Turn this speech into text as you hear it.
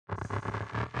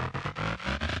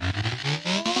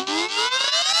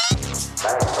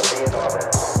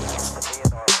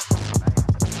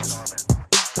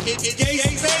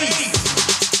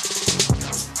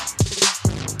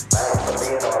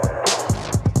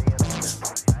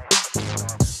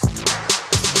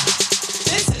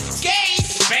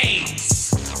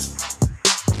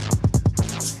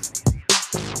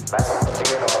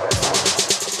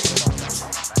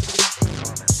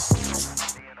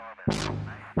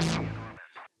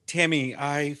Tammy,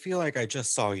 I feel like I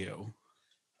just saw you.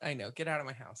 I know. Get out of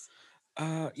my house.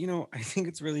 I think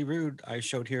it's really rude. I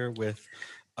showed here with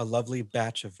a lovely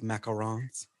batch of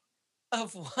macarons.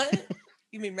 Of what?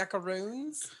 You mean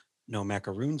macaroons? No,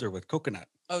 macaroons are with coconut.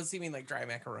 Oh, so you mean like dry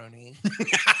macaroni?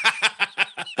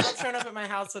 Stop showing up at my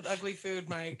house with ugly food,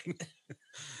 Mike.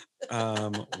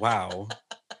 Wow.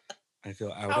 I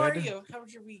feel How are outed. you? How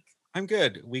was your week? I'm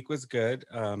good. Week was good.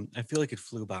 I feel like it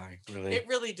flew by, really. It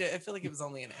really did. I feel like it was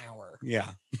only an hour.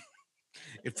 Yeah.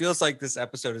 It feels like this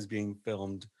episode is being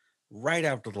filmed right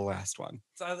after the last one.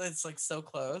 So it's like so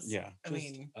close. Yeah. I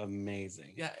mean,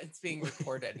 amazing. yeah, it's being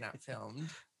recorded, not filmed.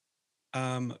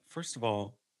 First of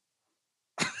all,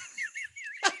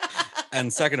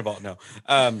 and second of all, no.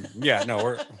 Yeah,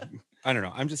 no, I don't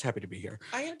know. I'm just happy to be here.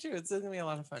 I am too. It's gonna be a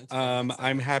lot of fun. Today.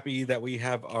 I'm happy that we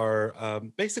have our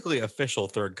basically official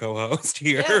third co-host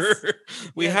here. Yes.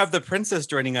 We Yes. have the princess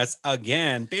joining us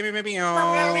again.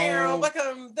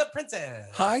 Welcome, the princess.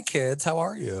 Hi, kids. How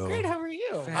are you? Great. How are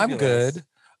you? I'm good.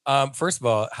 First of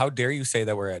all, how dare you say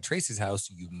that we're at Tracy's house?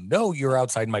 You know you're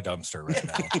outside my dumpster right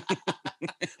now.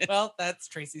 Well, that's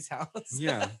Tracy's house.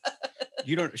 Yeah.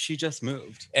 You don't, she just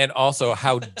moved. And also,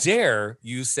 how dare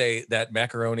you say that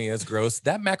macaroni is gross?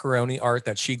 That macaroni art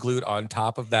that she glued on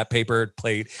top of that paper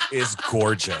plate is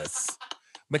gorgeous.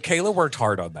 Michaela worked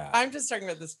hard on that. I'm just talking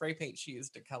about the spray paint she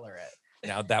used to color it.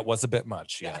 Now, that was a bit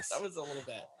much, Yeah, yes. that was a little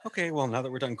bit. Okay, well, now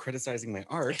that we're done criticizing my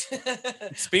art,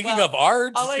 Speaking of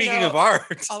art, all I speaking know- of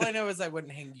art, all I know is I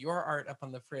wouldn't hang your art up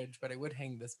on the fridge, but I would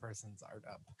hang this person's art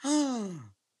up.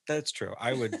 that's true.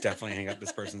 I would definitely hang up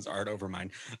this person's art over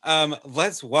mine.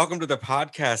 Let's welcome to the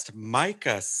podcast,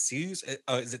 Micah Souza.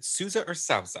 Is it Souza or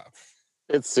Sousa?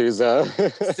 It's Souza.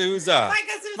 Souza.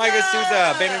 Micah Souza! Micah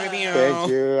Souza. Baby.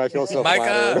 Thank you. I feel so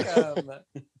Micah. flattered. Welcome.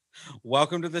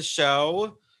 Welcome to the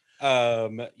show.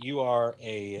 You are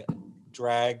a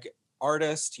drag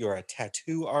artist. You're a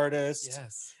tattoo artist.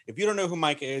 Yes. If you don't know who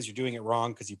Micah is, you're doing it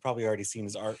wrong because you've probably already seen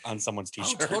his art on someone's Oh,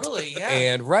 t-shirt. totally. Yeah.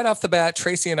 And right off the bat,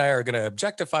 Tracy and I are going to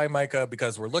objectify Micah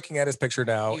because we're looking at his picture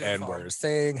now and Beautiful. we're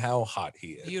saying how hot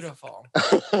he is. Beautiful.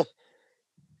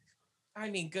 I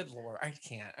mean, good lord, I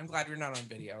can't. I'm glad you're not on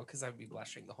video because I'd be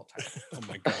blushing the whole time. Oh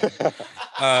my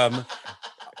god.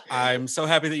 I'm so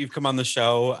happy that you've come on the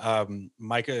show.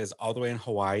 Micah is all the way in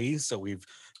Hawaii, so we've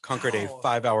conquered a Wow.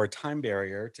 5-hour time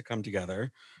barrier to come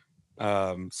together.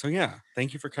 So yeah,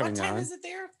 thank you for coming What time on. is it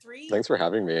there? 3? Thanks for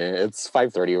having me. It's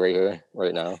 5:30 right here,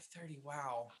 right now. 5:30.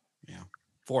 Wow.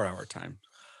 4-hour time.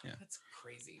 That's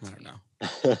crazy. I to don't me.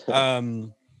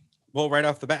 know. Well, right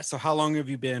off the bat, so how long have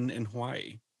you been in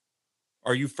Hawaii?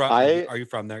 Are you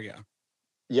from there? Yeah.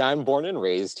 Yeah, I'm born and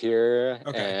raised here,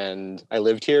 Okay. and I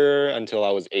lived here until I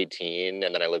was 18,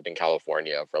 and then I lived in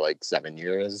California for like 7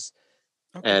 years.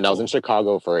 Okay, And I was in cool.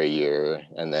 Chicago for a year,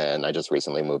 and then I just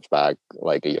recently moved back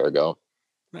like a year ago.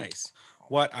 Nice.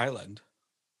 What island?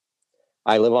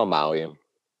 I live on Maui.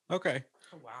 Okay.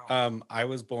 Oh, wow. I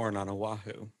was born on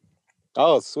Oahu.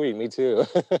 Oh, sweet, me too.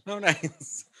 Oh,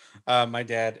 nice. My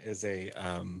dad is a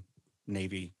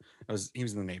Navy. He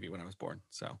was in the Navy when I was born.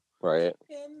 So Right.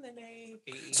 In the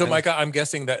Navy. So, Micah, I'm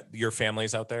guessing that your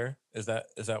family's out there. Is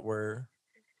that where?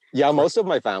 Yeah, most of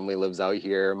my family lives out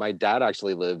here. My dad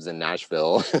actually lives in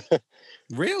Nashville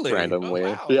really, randomly.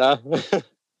 wow. Yeah.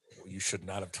 You should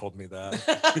not have told me that.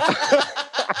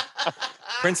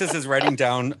 Princess is writing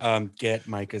down. Get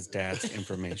Micah's dad's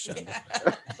information.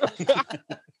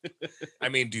 I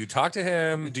mean, do you talk to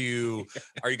him? Are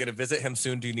you going to visit him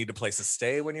soon? Do you need a place to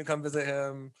stay when you come visit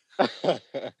him?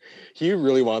 He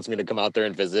really wants me to come out there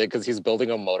and visit because he's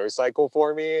building a motorcycle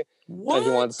for me. And he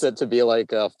wants it to be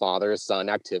like a father-son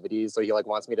activity. So he like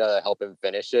wants me to help him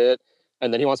finish it.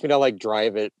 And then he wants me to like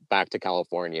drive it back to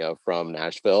California from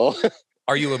Nashville.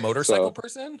 Are you a motorcycle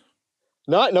person?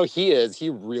 No, he is. He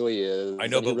really is. I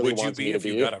know, And he but really would you wants me be to if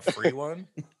you got a free one?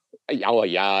 Oh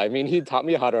yeah. I mean, he taught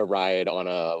me how to ride on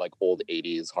a like old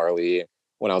 80s Harley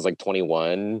when I was like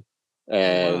 21.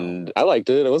 And I liked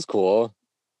it. It was cool.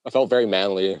 I felt very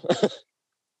manly.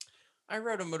 I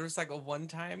rode a motorcycle one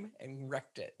time and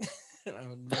wrecked it. And I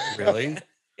would never go Really? again.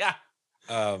 Yeah.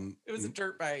 It Mm. was a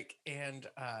dirt bike, and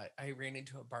I ran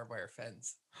into a barbed wire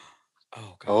fence.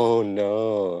 Oh god. Oh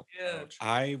no. Yeah.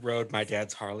 I rode my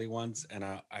dad's Harley once, and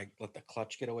I let the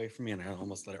clutch get away from me, and I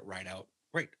almost let it ride out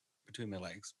right between my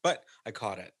legs, but I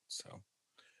caught it. So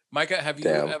Micah, have you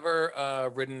Damn.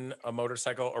 ever ridden a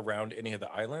motorcycle around any of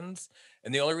the islands?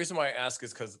 And the only reason why I ask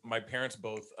is because my parents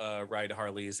both ride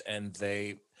Harleys, and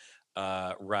they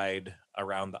ride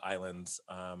around the islands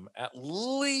at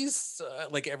least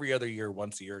like every other year,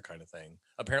 once a year kind of thing.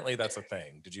 Apparently that's a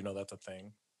thing. Did you know that's a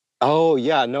thing? Oh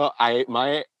yeah, no, I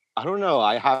I don't know.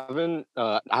 I haven't.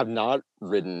 I have not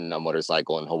ridden a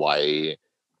motorcycle in Hawaii.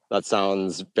 That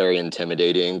sounds very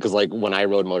intimidating because, like, when I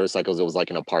rode motorcycles, it was like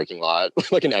in a parking lot,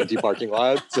 like an empty parking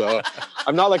lot. So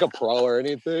I'm not like a pro or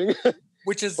anything.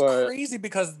 Which is But- crazy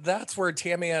because that's where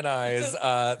Tammy and I's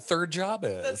third job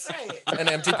is. That's right. An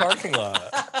empty parking lot.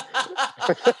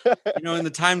 You know, in the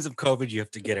times of COVID, you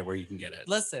have to get it where you can get it.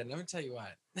 Listen, let me tell you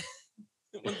what.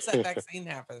 Once that vaccine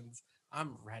happens,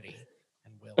 I'm ready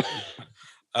and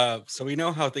willing. So we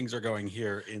know how things are going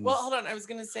here in. Well, hold on. I was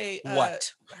gonna say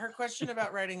What? her question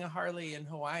about riding a Harley in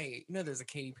Hawaii. You know, there's a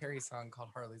Katy Perry song called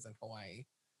 "Harleys in Hawaii."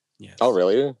 Yes. Oh,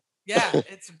 really? Yeah,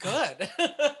 it's good.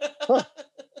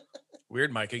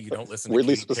 Weird, Micah. You don't listen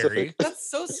Weirdly to Katy Perry. specific. That's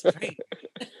so straight.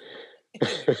 Go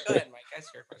ahead, Mike.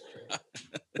 Ask your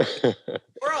question.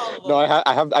 We're all a No,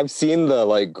 little- I've seen the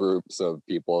like groups of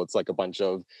people. It's like a bunch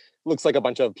of looks like a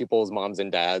bunch of people's moms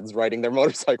and dads riding their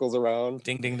motorcycles around.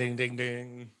 Ding, ding, ding, ding,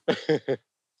 ding.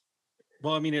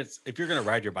 Well, I mean, it's if you're gonna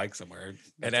ride your bike somewhere, And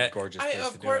that's a at- gorgeous I, place to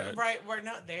of do course, it. right? We're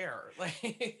not there.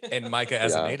 Like, And Micah,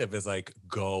 as a Yeah. native, is like,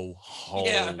 go home.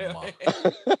 yeah,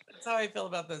 that's how I feel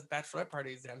about those bachelorette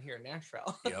parties down here in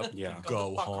Nashville. Yep. Yeah. the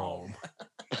Go fuck home.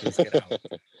 Please get out.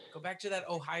 Go back to that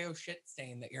Ohio shit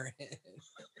stain that you're in.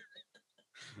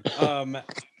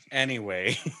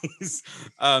 Anyways,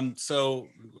 so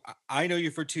I know you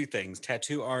for two things: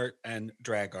 tattoo art and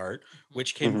drag art.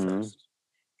 Which came Mhm. first?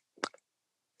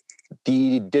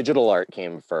 The digital art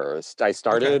came first. I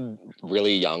started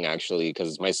really young actually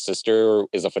because my sister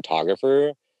is a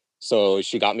photographer. So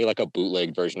she got me like a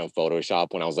bootleg version of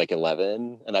Photoshop when I was like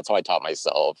 11, and that's how I taught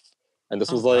myself. And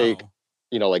this Oh, was like, wow.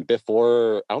 you know, like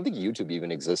before, I don't think YouTube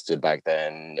even existed back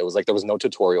then. It was like there was no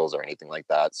tutorials or anything like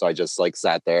that. So I just like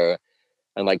sat there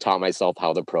and like taught myself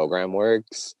how the program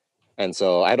works. And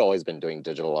so I'd always been doing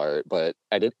digital art, but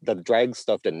the drag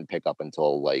stuff didn't pick up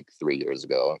until like 3 years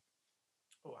ago.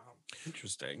 Wow.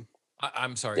 Interesting.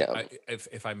 I'm sorry Yeah.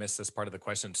 if I missed this part of the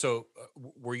question. So,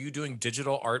 were you doing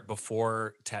digital art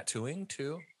before tattooing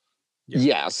too?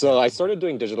 Yeah, so Yeah. I started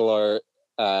doing digital art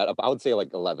at I would say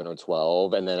like 11 or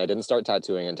 12, and then I didn't start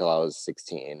tattooing until I was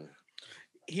 16.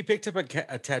 He picked up a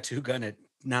tattoo gun at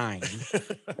 9,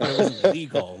 but it wasn't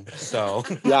legal. So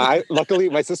Yeah, luckily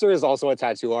my sister is also a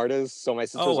tattoo artist, so my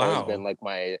sister's always wow. been like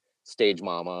my stage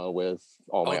mama with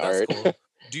all Oh, my that's art. cool.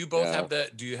 Do you both Yeah.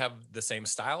 have do you have the same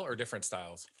style or different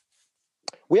styles?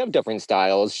 We have different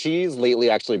styles. She's lately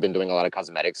actually been doing a lot of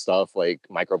cosmetic stuff like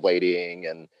microblading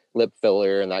and lip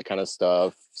filler and that kind of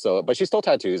stuff. So, but she still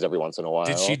tattoos every once in a while.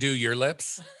 Did she do your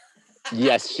lips?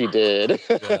 Yes, she did.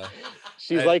 Yeah.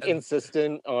 She's And- like and-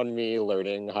 insistent on me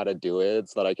learning how to do it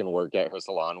so that I can work at her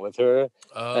salon with her.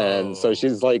 Oh. And so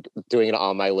she's like doing it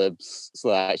on my lips so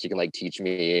that she can like teach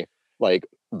me like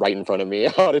right in front of me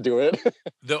how to do it.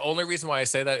 The only reason why I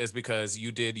say that is because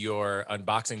you did your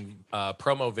unboxing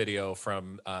promo video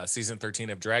from season 13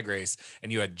 of Drag Race,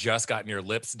 and you had just gotten your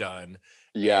lips done.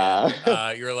 Yeah.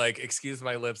 And, you're like, "Excuse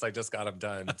my lips, I just got them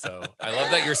done." So I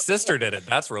love that your sister did it.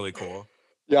 That's really cool.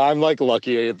 Yeah, I'm like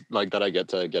lucky like that I get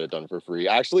to get it done for free.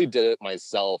 I actually did it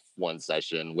myself one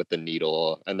session with the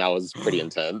needle, and that was pretty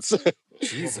intense.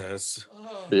 Jesus.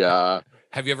 Oh. Yeah.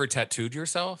 Have you ever tattooed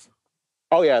yourself?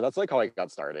 Oh yeah, that's like how I got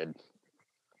started.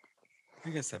 I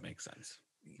guess that makes sense.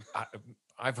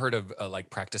 I've heard of like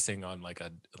practicing on like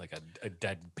a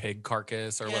dead pig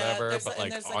carcass or Yeah, whatever, there's but and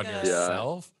like there's on like a-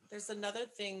 yourself. There's another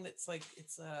thing that's like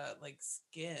it's like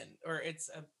skin or it's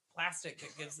a plastic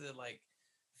that gives the like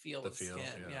feel The of feel, skin.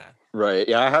 yeah. Yeah. Right.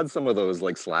 Yeah, I had some of those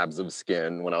like slabs of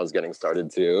skin when I was getting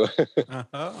started too.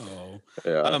 Oh.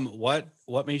 Yeah.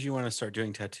 What made you want to start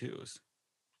doing tattoos?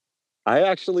 I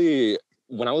actually,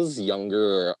 when I was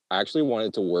younger, I actually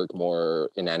wanted to work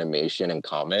more in animation and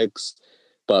comics,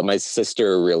 but my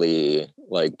sister really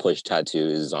like pushed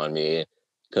tattoos on me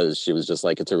because she was just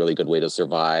like, it's a really good way to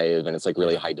survive and it's like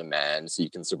really Yeah. high demand. So you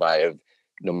can survive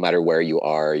no matter where you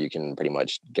are. You can pretty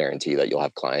much guarantee that you'll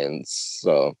have clients.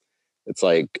 So it's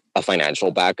like a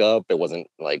financial backup. It wasn't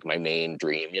like my main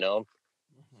dream, you know?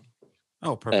 Mhm.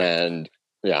 Oh, perfect. And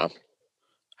yeah.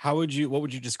 What would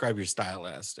you describe your style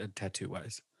as tattoo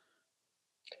wise?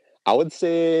 I would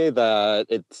say that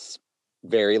it's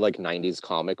very like 90s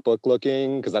comic book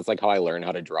looking because that's like how I learned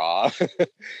how to draw.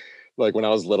 Like when I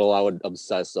was little, I would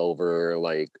obsess over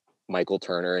like Michael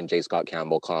Turner and J. Scott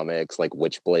Campbell comics like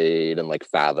Witchblade and like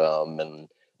Fathom and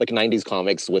like 90s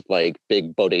comics with like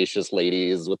big bodacious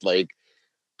ladies with like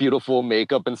beautiful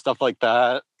makeup and stuff like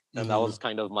that. And that Mhm. was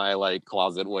kind of my like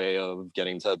closet way of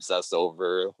getting to obsess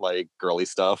over like girly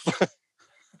stuff.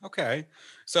 Okay.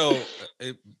 So,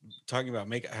 talking about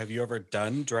makeup, have you ever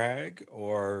done drag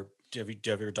or have you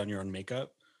ever done your own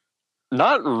makeup?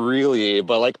 Not really,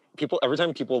 but like people, every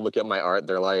time people look at my art,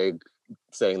 they're like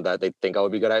saying that they think I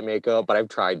would be good at makeup, but I've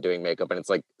tried doing makeup and it's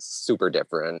like super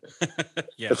different.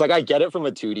 Yeah. It's like I get it from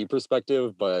a 2D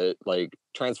perspective, but like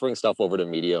transferring stuff over to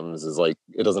mediums is like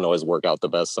it doesn't always work out the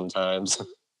best sometimes.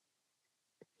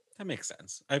 That makes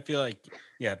sense. I feel like,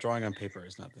 yeah, drawing on paper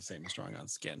is not the same as drawing on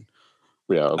skin.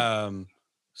 Yeah.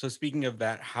 So speaking of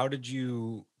that, how did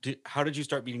you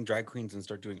start meeting drag queens and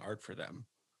start doing art for them?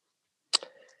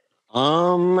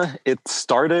 It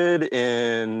started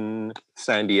in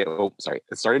San Diego. Oh, sorry.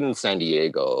 It started in San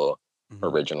Diego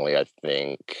Mhm. originally, I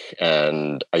think.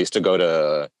 And I used to go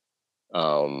to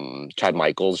Chad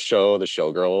Michaels' show, the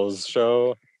Showgirls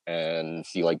show, and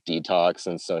see like Detox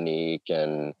and Sonique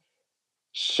and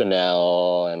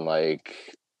Chanel and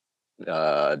like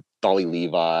Dolly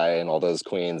Levi and all those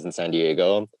queens in San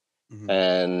Diego. Mhm.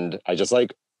 And I just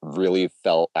like really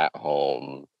felt at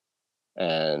home.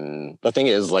 And the thing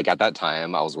is, like at that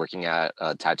time, I was working at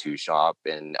a tattoo shop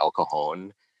in El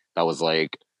Cajon that was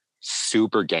like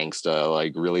super gangsta,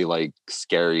 like really like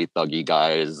scary thuggy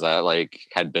guys that like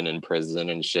had been in prison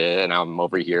and shit. And I'm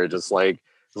over here just like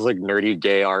this like nerdy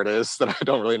gay artist that I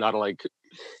don't really know how to like,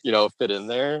 fit in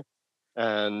there.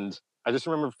 And I just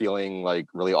remember feeling like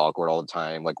really awkward all the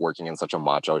time, like working in such a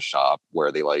macho shop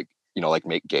where they like, like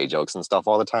make gay jokes and stuff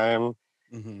all the time.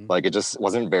 Mhm. Like it just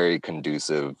wasn't very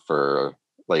conducive for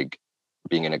like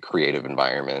being in a creative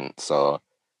environment. So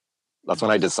that's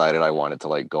when I decided I wanted to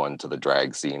like go into the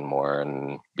drag scene more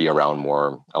and be around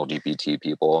more LGBT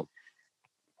people.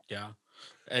 Yeah.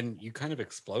 And you kind of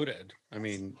exploded. I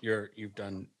mean, you've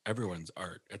done everyone's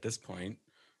art at this point.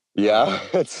 Yeah,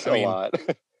 it's I a mean, lot.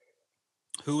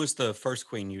 who was the first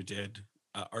queen you did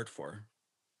art for?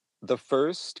 The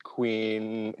first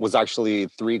queen was actually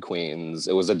three queens.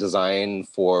 It was a design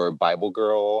for Bible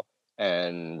Girl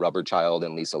and Rubber Child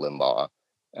and Lisa Limbaugh.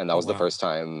 And that Oh, was the wow. first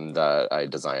time that I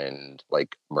designed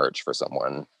like merch for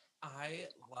someone. I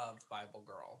love Bible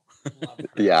Girl. Love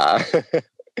her. Yeah.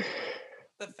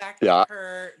 The fact Yeah. that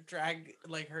her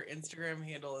her Instagram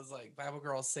handle is like Bible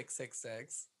Girl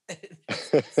 666.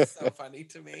 It's so funny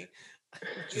to me.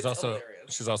 She's It's also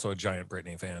hilarious. she's also a giant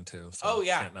Britney fan too. So Oh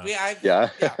yeah, can't not. Yeah.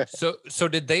 yeah. So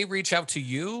did they reach out to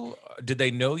you? Did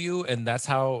they know you, and that's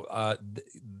how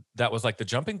that was like the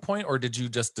jumping point, or did you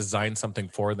just design something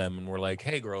for them and were like,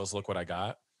 "Hey, girls, look what I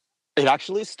got"? It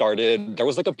actually started, there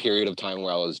was like a period of time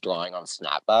where I was drawing on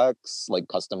snapbacks, like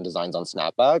custom designs on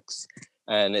snapbacks.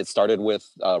 And it started with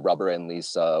Rubber and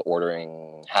Lisa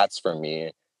ordering hats from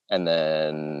me. And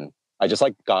then I just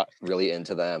like got really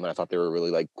into them and I thought they were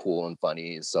really like cool and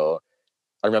funny. So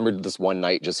I remember this one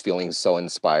night just feeling so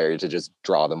inspired to just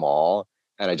draw them all.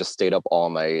 And I just stayed up all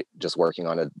night just working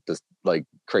on this like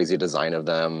crazy design of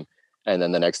them. And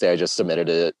then the next day I just submitted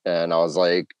it and I was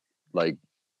like,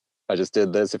 I just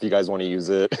did this if you guys want to use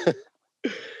it.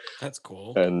 That's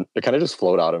cool. And it kind of just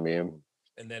flowed out of me.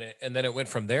 And then it went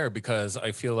from there, because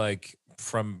I feel like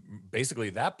from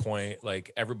basically that point,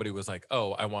 like everybody was like,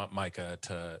 "Oh, I want Micah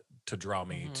to draw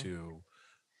me Mhm. to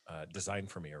design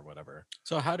for me or whatever."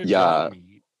 So how did Yeah. y'all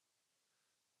meet?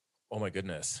 Oh my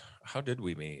goodness, how did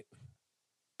we meet?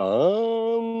 I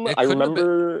couldn't have been-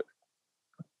 remember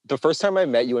the first time I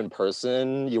met you in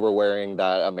person, you were wearing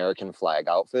that American flag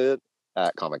outfit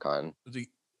at Comic-Con. The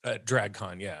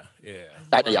DragCon, yeah.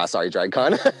 Yeah, sorry,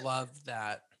 DragCon. I love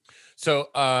that. So,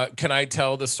 can I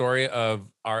tell the story of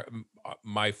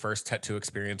my first tattoo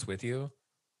experience with you?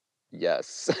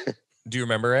 Yes. Do you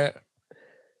remember it?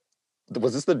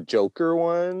 Was this the Joker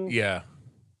one? Yeah.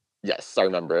 Yes, I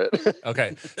remember it.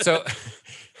 Okay.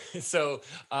 So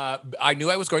I knew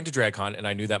I was going to DragCon, and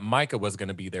I knew that Micah was going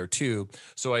to be there too.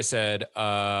 So I said,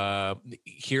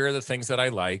 here are the things that I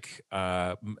like.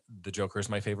 The Joker is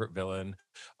my favorite villain,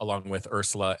 along with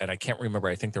Ursula. And I can't remember.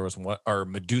 I think there was one, or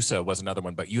Medusa was another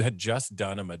one, but you had just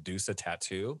done a Medusa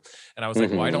tattoo. And I was like,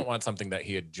 well, I Mhm. don't want something that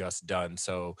he had just done.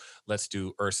 So let's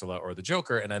do Ursula or the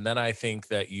Joker. And then I think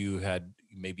that you had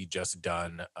maybe just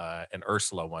done an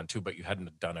Ursula one too, but you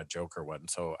hadn't done a Joker one.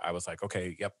 So I was like,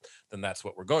 okay, yep, then that's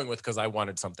what we're going with, because I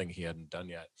wanted something he hadn't done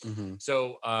yet. Mhm.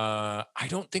 So I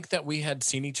don't think that we had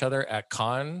seen each other at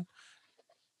con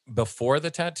before the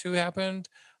tattoo happened.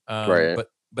 Right.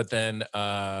 But then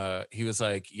he was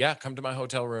like, yeah, come to my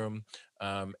hotel room.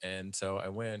 And so I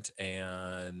went,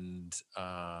 and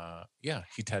yeah,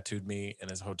 he tattooed me in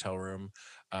his hotel room,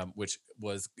 which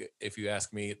was, if you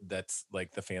ask me, that's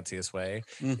like the fanciest way.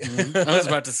 Mhm. I was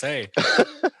about to say.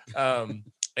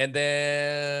 And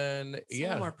then It's a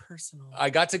little yeah, more personal. I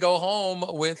got to go home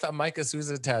with a Micah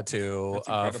Souza tattoo That's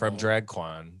from incredible. Drag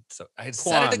Quan. So I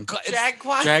said it. Quan. Drag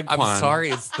Quan. Drag I'm Quan. sorry,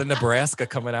 it's the Nebraska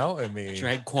coming out in me.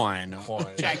 Drag Quan. Quan.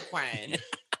 Drag Quan.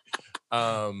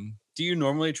 Do you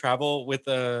normally travel with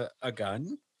a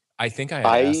gun? I think I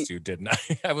had asked you, didn't I?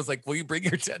 I was like, will you bring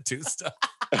your tattoo stuff?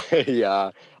 Yeah,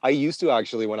 I used to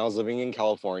actually when I was living in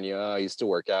California. I used to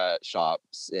work at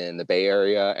shops in the Bay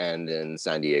Area and in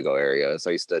San Diego area.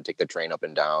 So I used to take the train up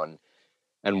and down.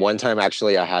 And one time,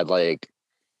 actually, I had like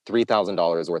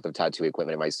 $3,000 worth of tattoo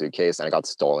equipment in my suitcase, and I got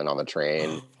stolen on the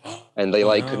train. And they Oh,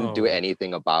 like couldn't do no.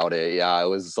 anything about it. Yeah, it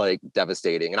was like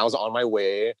devastating. And I was on my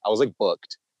way. I was like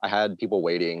booked. I had people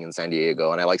waiting in San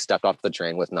Diego, and I like stepped off the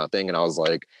train with nothing. And I was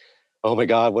like, oh my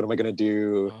God, what am I gonna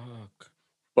do? Fuck.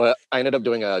 But I ended up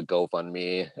doing a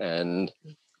GoFundMe, and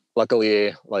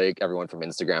luckily, like everyone from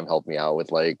Instagram helped me out with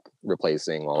like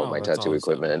replacing all of Oh, my that's tattoo awesome.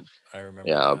 equipment. I remember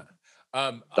Yeah.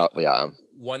 that. Yeah.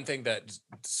 One thing that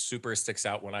super sticks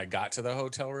out when I got to the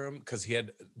hotel room, because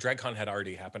DragCon had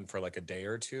already happened for like a day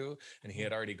or two, and he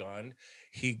had already gone.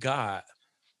 He got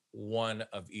one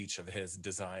of each of his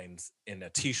designs in a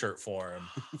t-shirt form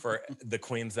for the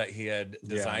queens that he had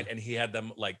designed, and he had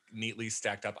them like neatly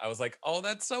stacked up. I was like, oh,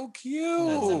 that's so cute.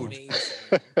 That's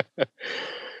amazing.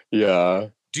 Yeah.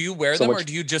 Do you wear So them much- or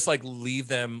do you just like leave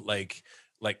them like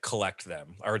collect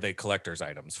them? Are they collector's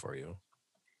items for you?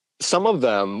 Some of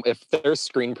them, if they're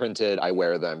screen printed, I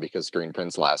wear them because screen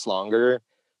prints last longer.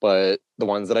 But the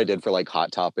ones that I did for like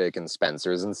Hot Topic and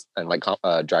Spencer's and like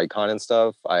DragCon and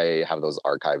stuff, I have those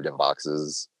archived in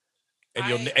boxes.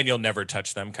 And you'll never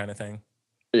touch them, kind of thing.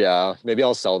 Yeah, maybe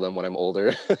I'll sell them when I'm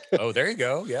older. Oh, there you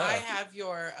go. Yeah. I have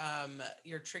your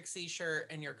Trixie shirt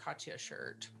and your Katya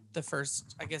shirt. The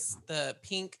first, I guess, the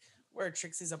pink where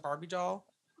Trixie's a Barbie doll.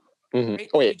 Mhm. Right?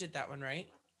 Oh, You wait, did that one, right?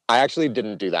 I actually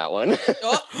didn't do that one.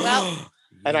 Oh, well,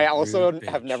 And You I also rude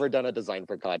have bitch. never done a design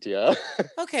for Katya.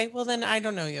 okay. Well, then I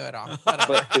don't know you at all.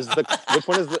 Whatever.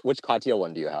 But which Katya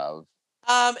one do you have?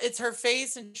 It's her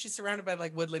face, and she's surrounded by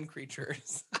like woodland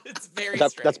creatures. It's very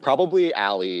That's strange. probably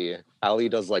Allie. Allie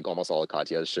does like almost all of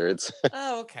Katya's shirts.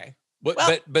 Oh, okay. But,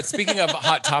 Well- but speaking of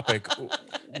Hot Topic,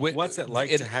 What's it like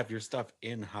to have your stuff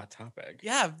in Hot Topic?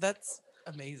 Yeah, that's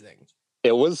amazing.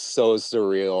 It was so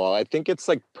surreal. I think it's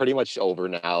like pretty much over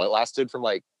now. It lasted from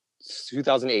like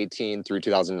 2018 through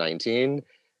 2019,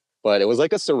 but it was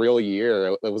like a surreal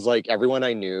year. It was like everyone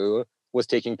I knew was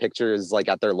taking pictures like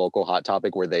at their local Hot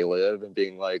Topic where they live and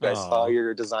being like, I saw Aw.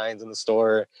 your designs in the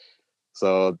store.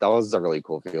 So that was a really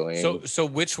cool feeling. so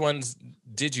which ones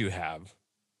did you have?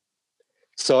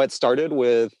 So it started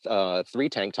with 3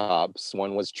 tank tops.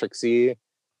 One was Trixie,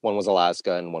 one was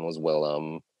Alaska, and one was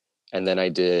Willem. And then I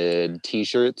did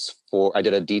t-shirts I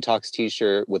did a detox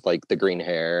t-shirt with like the green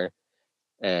hair,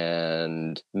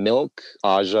 and Milk,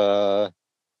 Aja,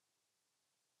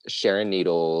 Sharon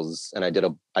Needles, and I did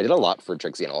a lot for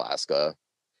Trixie in Alaska.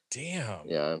 Damn.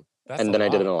 Yeah. That's And a then I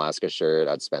did an lot. Alaska shirt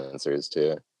at Spencer's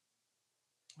too.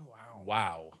 Oh, wow.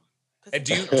 Wow. That's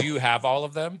And do you have all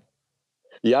of them?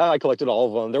 Yeah, I collected all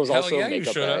of them. There was Hell also yeah, you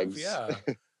makeup should have. bags. Yeah.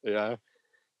 Yeah.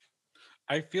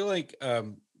 I feel like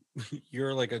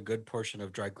you're like a good portion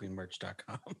of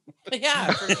dragqueenmerch.com.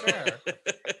 yeah, for sure.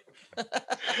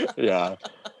 Yeah.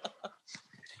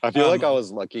 I feel like I Um,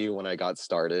 was lucky when I got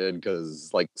started because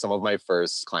like some of my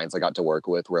first clients I got to work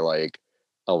with were like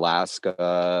Alaska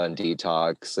and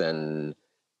Detox and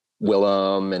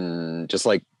Willem and just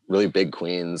like really big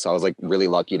queens. So I was like really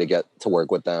lucky to get to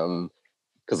work with them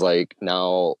because like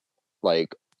now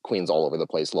like queens all over the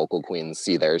place, local queens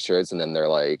see their shirts and then they're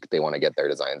like they want to get their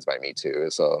designs by me too.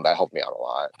 So that helped me out a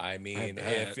lot. I mean,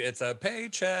 bet. if it's a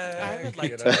paycheck, I would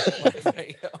like you to. know. work for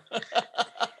you.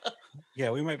 Yeah,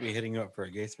 we might be hitting you up for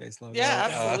a gay space logo. yeah,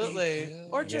 Uh, absolutely.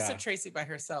 Or just yeah. a Tracy by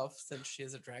herself, since she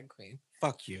is a drag queen.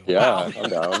 Fuck you. Yeah, Wow. I'm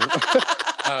down.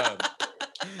 Um,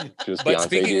 Just but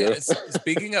Beyonce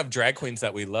speaking of drag queens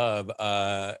that we love,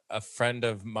 a friend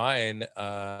of mine,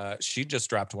 she just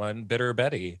dropped one, Bitter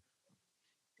Betty.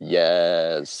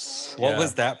 Yes. What Yeah.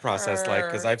 was that process like?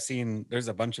 Because Her- I've seen there's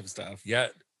a bunch of stuff. Yeah,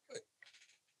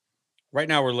 Right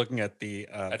now we're looking at the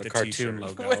the cartoon t-shirt.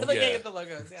 logo. We're looking Yeah. at the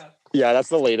logos, yeah. Yeah, that's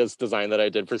the latest design that I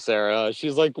did for Sarah.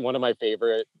 She's like one of my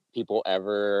favorite people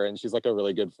ever, and she's like a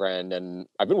really good friend. And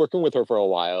I've been working with her for a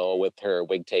while with her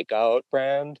wig takeout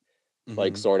brand,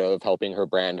 like Mhm. sort of helping her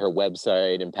brand her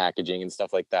website and packaging and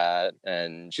stuff like that.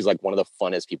 And she's like one of the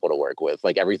funnest people to work with.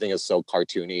 Like everything is so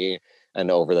cartoony and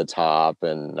over the top,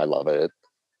 and I love it.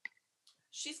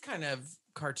 She's kind of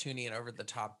cartoony and over the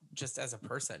top just as a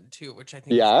person too, which I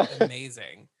think Yeah. is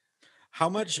amazing. How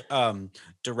much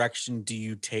direction do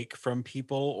you take from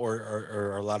people, or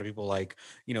are a lot of people like,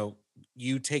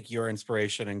 you take your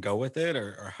inspiration and go with it,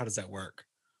 or how does that work?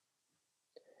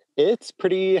 It's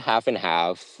pretty half and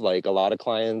half. Like a lot of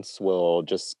clients will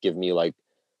just give me like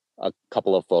a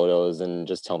couple of photos and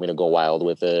just tell me to go wild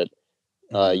with it.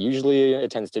 Mhm. Usually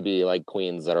it tends to be like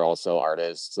queens that are also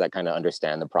artists that kind of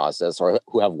understand the process or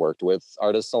who have worked with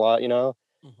artists a lot, you know?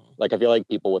 Mhm. Like I feel like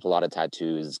people with a lot of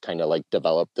tattoos kind of like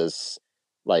develop this,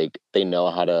 like they know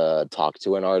how to talk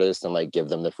to an artist and like give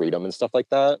them the freedom and stuff like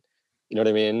that. You know what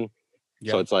I mean?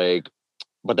 So Yeah. it's like,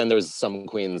 but then there's some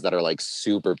queens that are like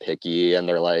super picky and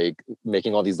they're like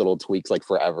making all these little tweaks like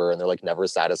forever and they're like never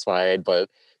satisfied. But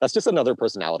that's just another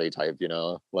personality type, you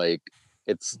know? Like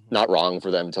it's Mhm. not wrong for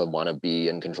them to want to be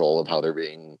in control of how they're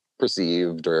being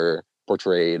perceived or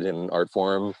portrayed in art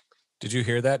form. Did you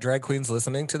hear that, drag queens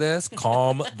listening to this?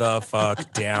 Calm the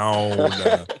fuck down.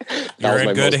 That You're was in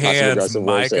my good most passive hands. aggressive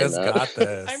way of saying Micah's that. got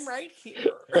I'm this. right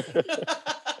here.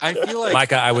 I feel like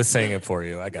Micah, I was saying it for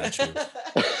you. I got you.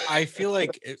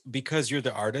 because you're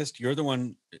the artist, you're the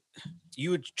one,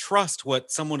 you would trust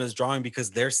what someone is drawing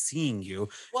because they're seeing you.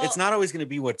 It's Well, not always going to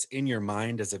be what's in your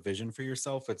mind as a vision for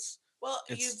yourself. you've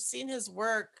It's seen his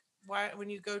work. Why, when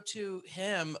you go to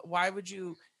him, why would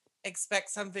you expect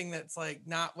something that's like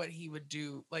not what he would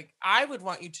do? Like, I would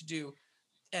want you to do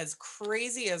as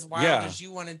crazy as wild Yeah, as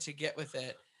you wanted to get with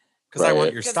it, because I want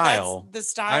Right. your because that's style. the I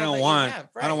style don't that you want have,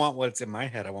 I don't right? want what's in my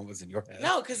head. I want what's in your head.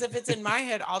 No, because if it's in my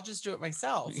head, I'll just do it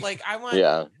myself. Like, I want,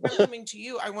 Yeah. if I'm coming to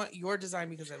you, I want your design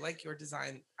because I like your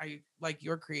design. I like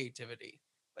your creativity.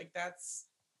 Like, that's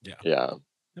Yeah, Yeah.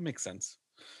 that makes sense.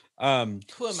 Um,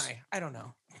 who am s- I? I don't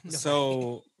know. Nobody.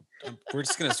 so we're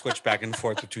just gonna switch back and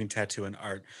forth between tattoo and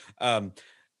art. Um,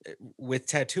 with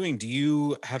tattooing, do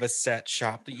you have a set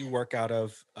shop that you work out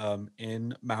of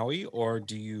in Maui, or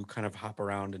do you kind of hop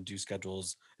around and do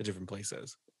schedules at different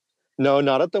places? No,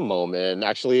 not at the moment.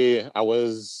 Actually, I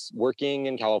was working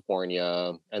in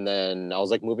California and then I was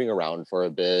like moving around for a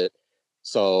bit.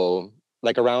 So,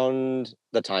 like around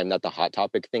the time that the Hot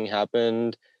Topic thing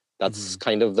happened, that's Hmm.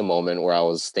 kind of the moment where I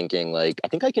was thinking like I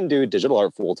think I can do digital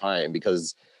art full time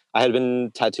because I had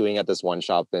been tattooing at this one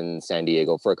shop in San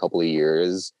Diego for a couple of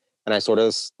years and I sort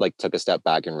of like took a step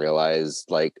back and realized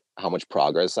like how much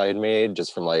progress I had made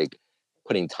just from like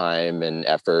putting time and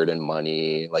effort and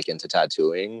money like into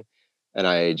tattooing and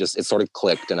I just it sort of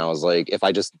clicked and I was like if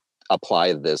I just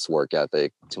apply this work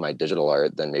ethic to my digital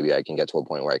art then maybe I can get to a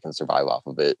point where I can survive off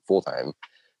of it full time. Yeah.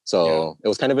 So it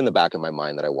was kind of in the back of my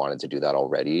mind that I wanted to do that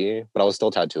already, but I was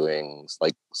still tattooing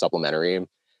like supplementary. And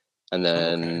Oh, okay.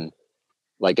 then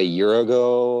like a year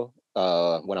ago,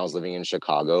 when I was living in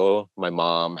Chicago, my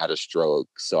mom had a stroke,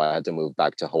 so I had to move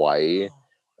back to Hawaii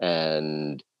Oh,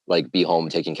 and like be home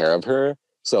taking care of her.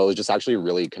 So it was just actually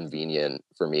really convenient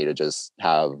for me to just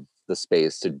have the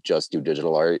space to just do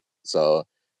digital art. So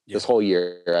this Yeah. whole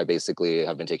year, I basically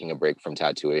have been taking a break from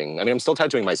tattooing. I mean, I'm still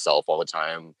tattooing myself all the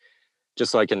time,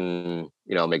 just so I can,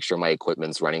 make sure my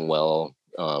equipment's running well,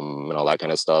 and all that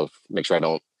kind of stuff. Make sure I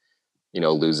don't,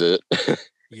 lose it.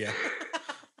 Yeah.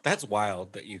 That's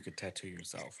wild that you could tattoo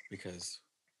yourself because,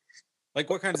 like,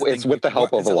 what kinds of It's things with the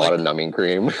help what of is a it lot of like? numbing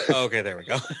cream. Oh, okay, there we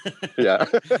go. Yeah.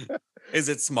 Is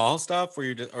it small stuff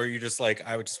where or you just like,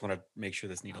 I would just want to make sure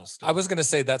this needle's I still. was gonna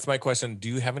say that's my question. Do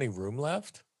you have any room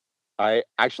left? I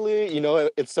actually,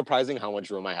 it's surprising how much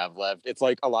room I have left. It's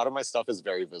like a lot of my stuff is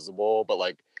very visible, but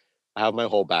like I have my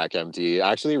whole back empty.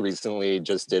 I actually recently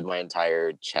just did my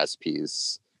entire chest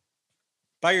piece.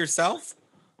 By yourself?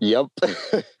 Yep.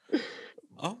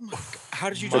 Oh my God. How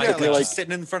did you do It that? took me Like like, just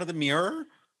sitting in front of the mirror?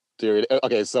 dude,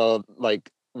 okay, so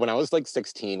like when I was like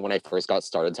 16, when I first got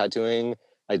started tattooing,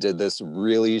 I did this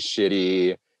really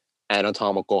shitty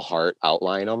anatomical heart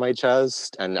outline on my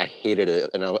chest and I hated it.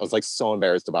 And I was like so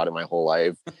embarrassed about it my whole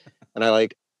life. And I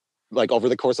like over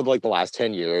the course of like the last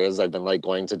 10 years, I've been like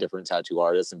going to different tattoo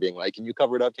artists and being like, can you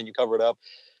cover it up? Can you cover it up?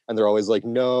 And they're always like,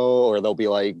 no, or they'll be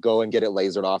like, go and get it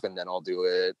lasered off and then I'll do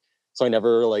it. So I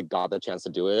never like got the chance to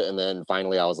do it. And then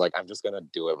finally I was like, I'm just gonna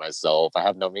do it myself. I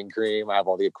have numbing cream, I have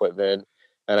all the equipment.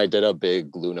 And I did a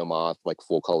big Luna moth, like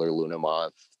full color Luna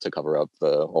moth to cover up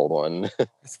the old one.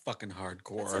 It's fucking that's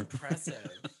hardcore. impressive.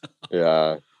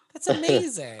 Yeah. That's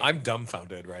amazing. I'm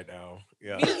dumbfounded right now.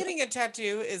 Yeah. Me getting a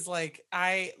tattoo is like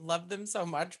I love them so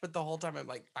much, but the whole time I'm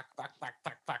like fuck, fuck, fuck,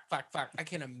 fuck, fuck, fuck, fuck. I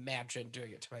can't imagine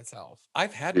doing it to myself.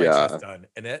 I've had my Yeah. chest done,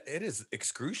 and it is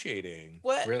excruciating.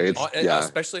 What? Really? It's And yeah.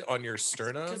 especially on your Because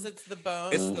sternum. it's the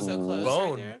bone. It's It's the so Mhm. close right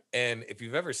bone, there. and if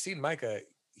you've ever seen Micah,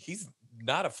 he's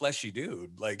not a fleshy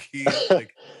dude. Like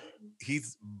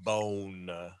he's bone.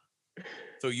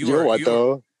 So You know what you are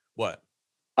though? what?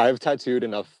 I've tattooed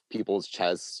enough people's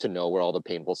chests to know where all the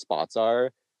painful spots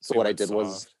are. So See what where I it's did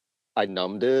was soft. I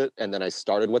numbed it, and then I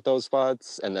started with those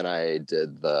spots, and then I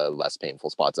did the less painful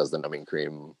spots as the numbing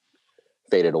cream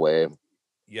faded away.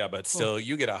 Yeah, but Cool. still,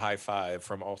 you get a high five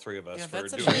from all three of us Yeah, for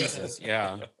that's doing amazing. this.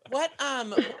 Yeah. What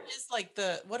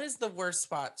what is the worst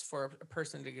spots for a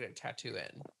person to get a tattoo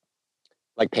in?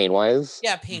 Like pain wise,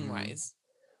 Yeah, pain wise.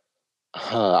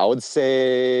 I would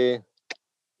say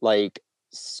like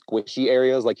squishy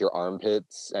areas like your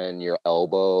armpits and your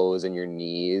elbows and your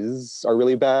knees are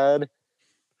really bad.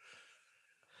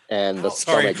 And the Ouch.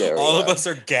 Sorry, stomach area. all of us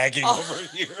are gagging Oh.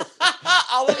 over here.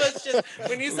 All of us just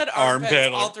when you said armpits,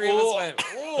 Armpit, all like, three of us "Ooh."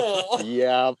 went, "Ooh."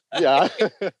 Yeah, yeah.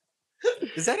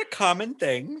 Is that a common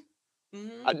thing?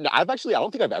 Mhm. I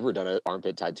don't think I've ever done an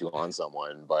armpit tattoo on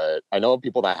someone, but I know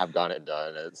people that have gotten it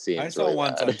done. It I seems saw really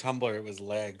once on bad. Tumblr, it was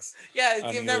legs Yeah,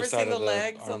 on you've either never side seen the of the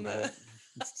legs on the armpit.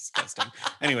 It's disgusting.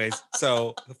 Anyways,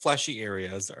 so the fleshy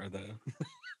areas are the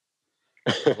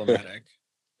problematic.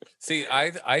 See,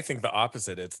 I think the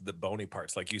opposite. It's the bony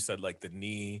parts, like you said, like the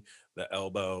knee, the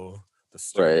elbow, the Right.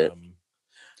 sternum.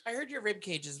 I heard your rib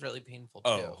cage is really painful too.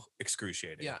 Oh,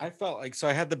 excruciating. Yeah. I felt like so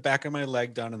I had the back of my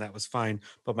leg done and that was fine,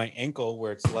 but my ankle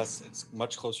where it's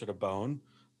much closer to bone,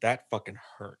 that fucking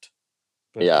hurt.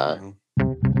 But Yeah. you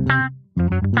know.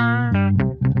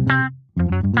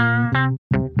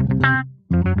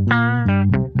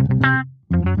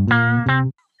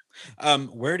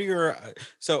 Where do your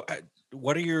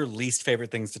what are your least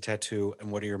favorite things to tattoo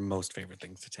and what are your most favorite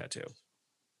things to tattoo?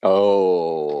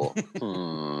 Oh.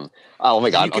 Oh my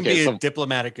You god. can Okay, be as so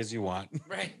diplomatic as you want.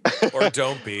 Right. Or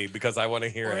don't be, because I want to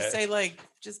hear Or it. say like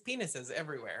just penises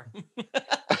everywhere.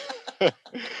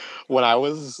 when I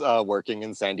was working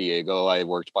in San Diego, I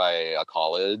worked by a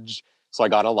college. So I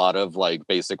got a lot of like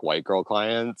basic white girl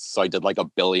clients. So I did like a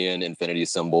billion infinity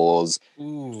symbols,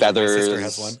 Ooh, my sister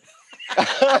has feathers.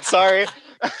 one. Sorry.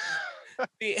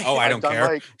 Oh, I I've don't done care.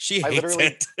 like She I hates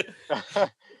literally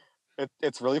it.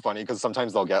 it's really funny because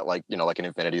sometimes they'll get like, like an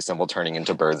infinity symbol turning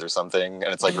into birds or something,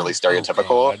 and it's like really Oh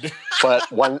stereotypical. God.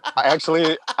 But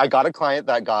I got a client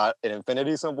that got an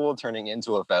infinity symbol turning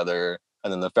into a feather,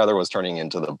 and then the feather was turning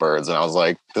into the birds, and I was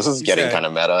like, this is He getting said- kind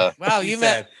of meta. Wow, He you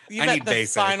said, met "I need the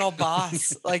basic." final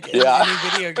boss like in Yeah. any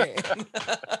video game.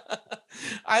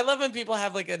 I love when people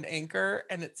have like an anchor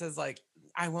and it says like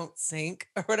I won't sink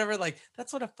or whatever. Like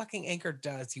that's what a fucking anchor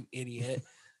does, you idiot.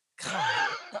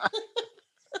 God.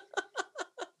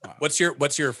 Wow. What's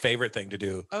your favorite thing to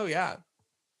do? Oh yeah.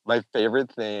 My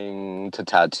favorite thing to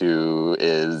tattoo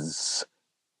is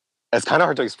it's kind of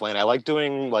hard to explain. I like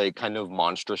doing like kind of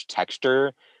monstrous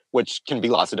texture, which can be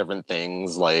lots of different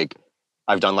things. Like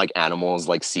I've done like animals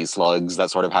like sea slugs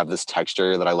that sort of have this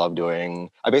texture that I love doing.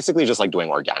 I basically just like doing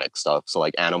organic stuff. So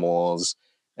like animals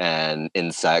and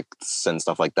insects and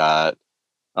stuff like that.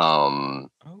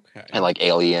 Okay. And like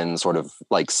alien sort of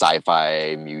like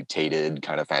sci-fi mutated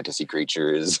kind of fantasy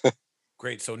creatures.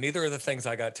 Great. So neither of the things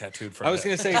I got tattooed from. I was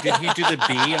gonna say, did he do the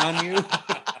bee on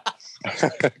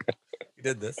you? He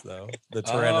did this though. The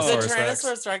The Oh. Tyrannosaurus Rex.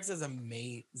 Tyrannosaurus Rex is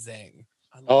amazing.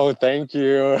 I love Oh, it. thank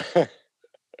you.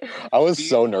 I was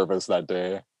so nervous that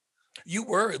day. You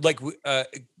were like,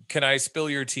 can I spill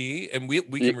your tea? And we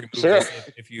can remove Sure.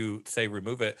 this if you say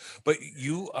remove it. But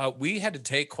we had to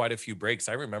take quite a few breaks.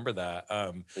 I remember that.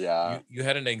 Yeah. You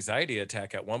had an anxiety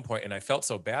attack at one point, and I felt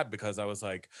so bad because I was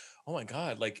like, oh my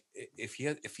god, like if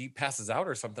he passes out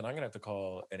or something, I'm gonna have to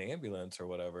call an ambulance or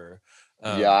whatever.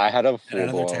 Yeah, I had a And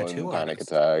another full-blown tattoo panic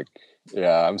artist. attack.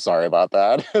 Yeah, I'm sorry about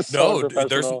that. So No,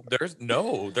 there's unprofessional.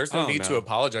 no Oh, need to no.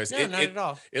 apologize. No, not at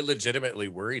all. It legitimately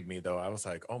worried me though. I was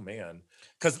like, oh man,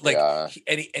 because like Yeah.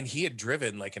 he had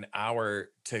driven like an hour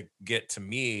to get to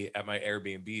me at my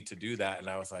Airbnb to do that, and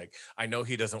I was like, I know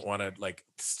he doesn't want to like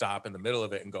stop in the middle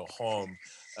of it and go home,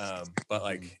 but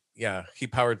like yeah, he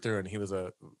powered through and he was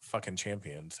a fucking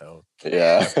champion. So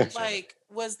Yeah. Like,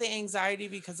 was the anxiety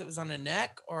because it was on a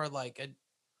neck or like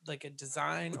a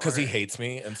design? because he or- hates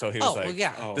me, and so he was Oh, like, well,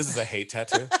 yeah. Oh, this is a hate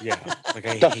tattoo. yeah. Like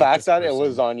I The hate fact this that it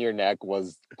was person. on your neck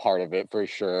was part of it for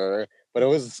sure. But it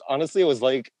was honestly, it was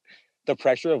like the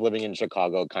pressure of living in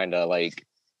Chicago kind of like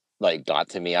got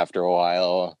to me after a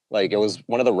while. Like it was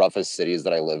one of the roughest cities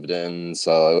that I lived in,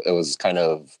 so it was kind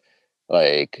of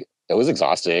like it was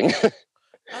exhausting.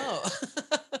 Oh.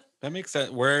 That makes sense.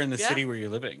 Where in the Yeah. city were you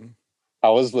living? I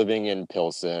was living in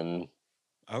Pilsen,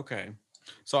 Okay.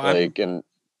 So like and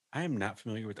I am not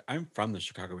familiar with I'm from the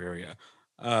Chicago area.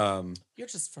 You're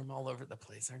just from all over the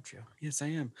place, aren't you? Yes, I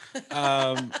am.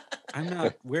 I'm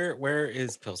not where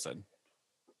is Pilsen?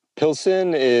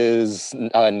 Pilsen is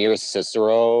near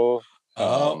Cicero.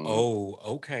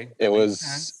 Okay. It That makes was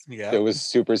sense. Yeah.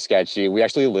 super sketchy. We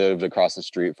actually lived across the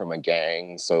street from a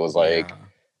gang, so it was like Yeah.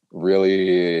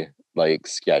 really like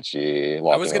sketchy I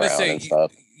was walking gonna around say and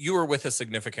stuff. you were with a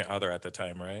significant other at the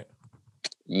time, right?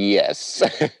 Yes.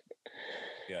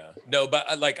 Yeah. No, but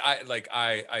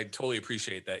I totally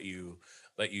appreciate that you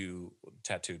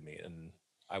tattooed me, and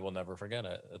I will never forget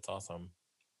it. It's awesome.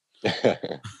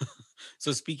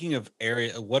 So speaking of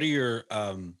area, what are your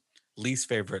least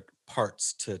favorite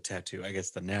parts to tattoo? I guess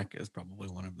the neck is probably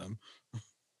one of them.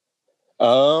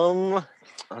 um,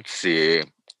 let's see.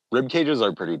 Rib cages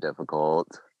are pretty difficult.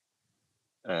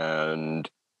 And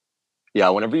yeah,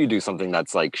 whenever you do something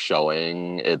that's like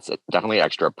showing, it's definitely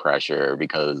extra pressure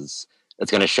because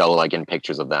it's gonna show like in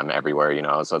pictures of them everywhere, you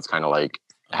know. So it's kind of like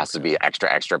it has to be Okay.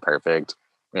 extra perfect.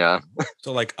 Yeah.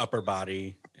 So like upper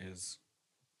body is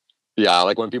Yeah,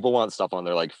 like when people want stuff on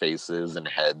their like faces and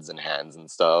heads and hands and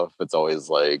stuff, it's always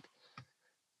like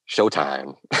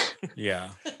showtime. yeah.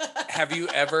 Have you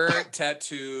ever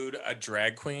tattooed a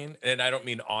drag queen? And I don't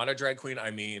mean on a drag queen,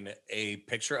 I mean a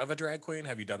picture of a drag queen.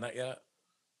 Have you done that yet?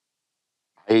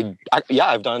 Yeah,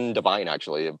 I've done Divine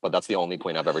actually, but that's the only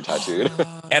queen I've ever tattooed.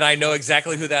 And I know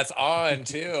exactly who that's on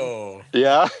too.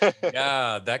 Yeah.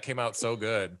 Yeah, that came out so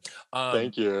good.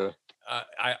 Thank you.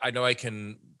 I know I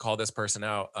can call this person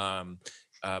out.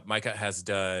 Micah has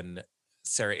done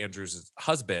Sarah Andrews'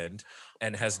 husband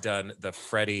and has done the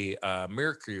Freddie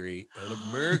Mercury.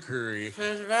 Mercury.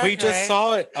 We just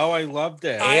saw it. Oh, I loved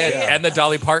it. And the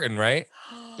Dolly Parton, right?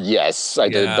 Yes, I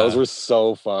did. Those Yeah. were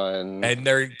so fun. And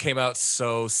they came out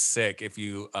so sick. If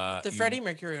you The Freddie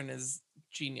Mercury one is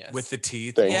genius. with the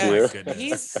teeth. Thank oh you. My goodness.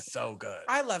 He's- so good.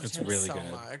 I loved It's him really so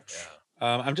good. much.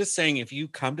 Yeah. I'm just saying, if you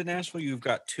come to Nashville, you've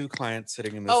got 2 clients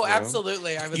sitting in this Oh, room.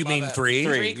 absolutely. I would You love mean it. 3?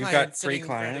 3. You've got 3 sitting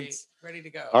clients. ready to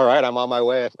go. All right, I'm on my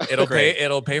way. Great.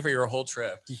 It'll pay for your whole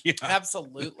trip. Yeah,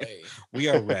 Absolutely. we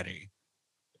are ready.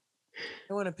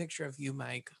 I want a picture of you,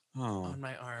 Mike, Oh, on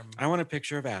my arm. I want a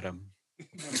picture of Adam.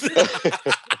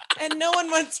 And no one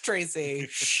wants Tracy.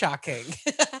 Shocking.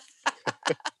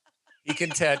 He can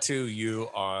tattoo you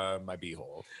on my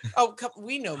beehole. Oh,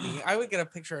 we know me. I would get a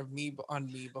picture of me on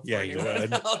me before Yeah, you anyone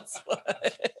would. else would.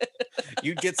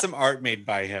 You'd get some art made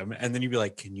by him, and then you'd be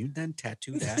like, "Can you then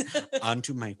tattoo that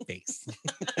onto my face?"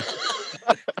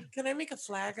 Can I make a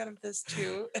flag out of this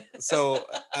too? So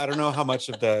I don't know how much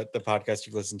of the podcast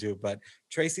you've listened to, but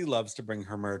Tracy loves to bring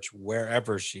her merch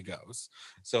wherever she goes.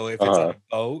 So if it's on a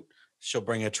boat, she'll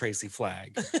bring a Tracy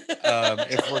flag.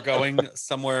 If we're going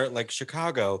somewhere like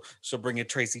Chicago, she'll bring a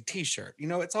Tracy T-shirt. You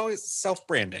know, it's always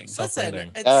self-branding. Listen,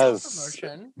 Self-branding. it's Yes.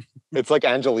 self-promotion. It's like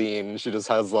Angeline. She just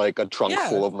has like a trunk Yeah.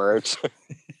 full of merch.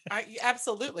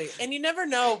 Absolutely. And you never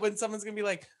know when someone's going to be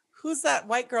like, who's that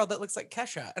white girl that looks like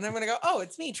Kesha? And I'm going to go, oh,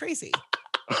 it's me, Tracy.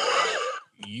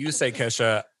 You say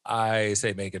Kesha, I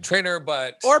say Megan Trainor,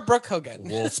 but Or Brooke Hogan.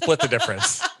 we'll split the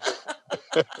difference.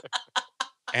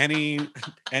 Any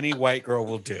white girl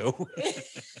will do.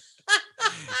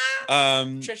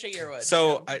 Trisha Yearwood.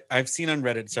 So No. I've seen on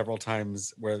Reddit several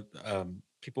times where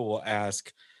people will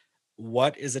ask,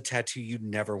 what is a tattoo you'd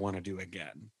never want to do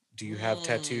again? Do you have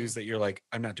tattoos that you're like,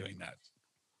 I'm not doing that?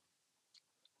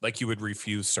 Like you would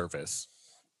refuse service.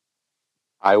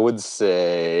 I would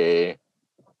say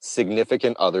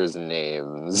significant others'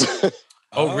 names.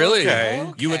 Oh, really?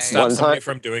 Okay. You would Okay. stop One somebody time-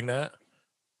 from doing that?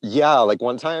 Yeah, like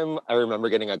one time I remember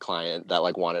getting a client that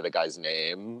like wanted a guy's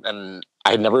name and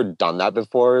I had never done that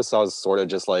before. So I was sort of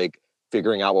just like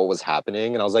figuring out what was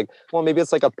happening. And I was like, well, maybe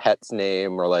it's like a pet's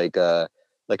name or like a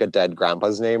dead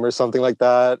grandpa's name or something like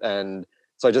that. And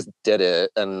so I just did it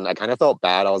and I kind of felt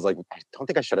bad. I was like, I don't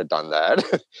think I should have done that.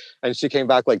 And she came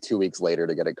back like 2 weeks later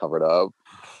to get it covered up.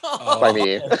 by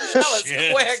me. That was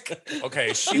Shit. quick.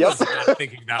 Okay, she Yep. was not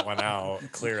thinking that one out,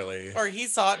 clearly. Or he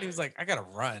saw it and he was like, I gotta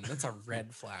run. That's a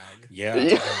red flag. Yeah,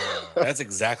 Yeah. that's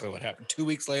exactly what happened. 2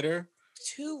 weeks later,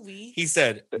 2 weeks. he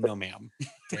said, "No, ma'am."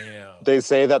 Damn. They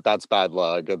say that that's bad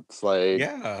luck. It's like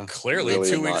Yeah, Clearly, really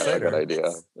 2 weeks not a good later.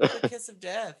 idea. It's the kiss of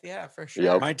death. Yeah, for sure.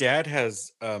 Yep. my dad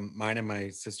has mine and my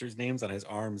sister's names on his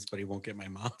arms, but he won't get my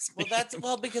mom's. Well,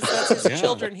 name. because that's his Yeah.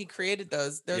 children. He created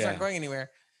those. Those Yeah. aren't going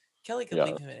anywhere. Kelly could Yeah.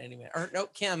 leave him at any minute. Or no,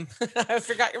 Kim. I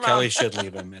forgot your mom. Kelly should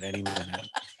leave him at any minute.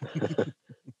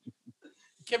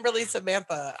 Kimberly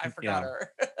Samantha. I forgot Yeah.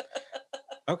 her.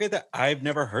 Okay, that I've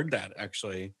never heard that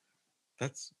actually.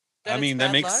 That's That I it's mean that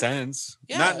bad makes luck? sense.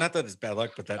 Yeah. Not that it's bad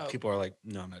luck, but that Oh. people are like,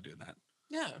 no, I'm not doing that.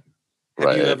 Yeah. Have you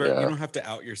Right, ever? yeah. You don't have to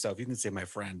out yourself. You can say my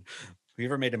friend. Have you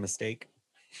ever made a mistake?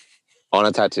 On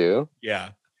a tattoo?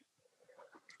 Yeah.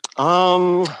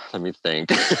 Let me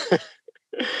think.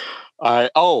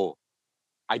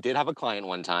 I did have a client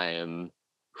one time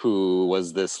who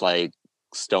was this like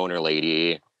stoner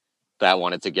lady that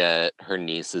wanted to get her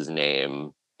niece's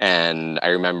name. And I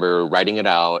remember writing it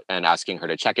out and asking her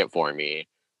to check it for me.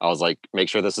 I was like, make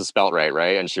sure this is spelt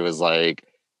right? And she was like,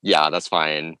 yeah, that's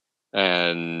fine.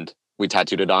 And we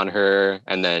tattooed it on her.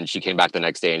 And then she came back the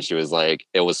next day and she was like,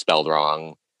 it was spelled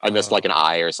wrong. I missed like an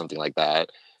I or something like that.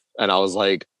 And I was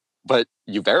like, but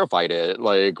you verified it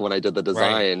like when I did the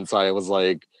design. Right. So I was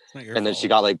like, It's not your and then she fault.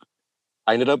 got like,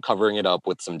 I ended up covering it up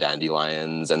with some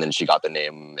dandelions, and then she got the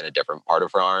name in a different part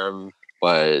of her arm.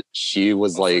 But she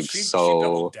was like, she so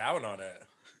doubled down on it.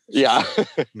 yeah.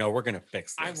 No, we're gonna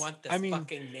fix this. I want this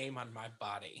fucking name on my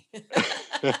body.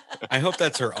 I hope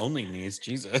that's her only niece.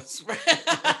 Jesus.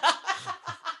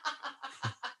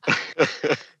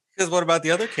 Because what about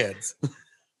the other kids?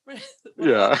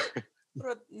 Yeah.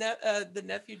 What about the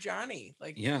nephew Johnny?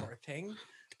 Like, Yeah. poor thing.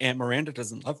 Aunt Miranda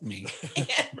doesn't love me.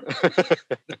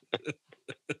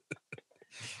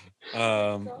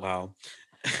 Wow.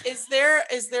 Is there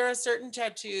a certain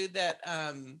tattoo that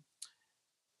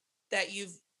that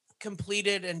you've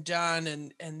completed and done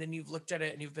and then you've looked at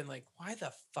it and you've been like, why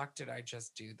the fuck did I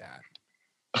just do that?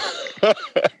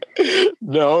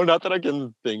 No, not that I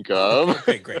can think of.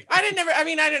 Okay, great. I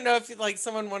didn't know if like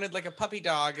someone wanted like a puppy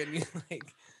dog and you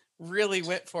like really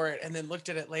went for it and then looked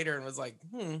at it later and was like,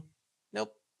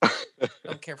 nope,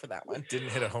 don't care for that one. Didn't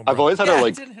hit a home I've run. always had Yeah, a I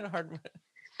like didn't hit a hard one.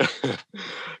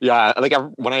 yeah, like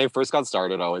when I first got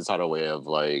started, I always had a way of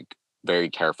like very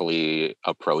carefully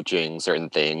approaching certain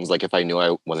things. Like if I knew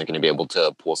I wasn't going to be able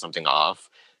to pull something off,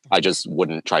 I just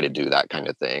wouldn't try to do that kind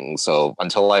of thing. So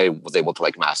until I was able to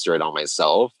like master it on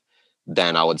myself,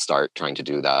 then I would start trying to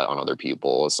do that on other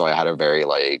people. So I had a very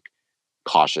like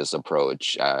cautious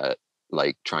approach at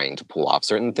like trying to pull off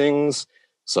certain things.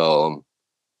 So,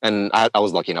 and I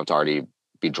was lucky enough to already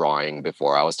be drawing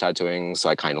before I was tattooing. So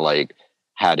I kind of like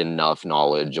had enough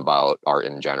knowledge about art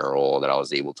in general that I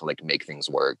was able to like make things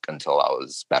work until I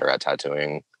was better at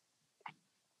tattooing.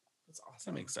 That's That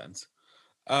awesome. makes sense.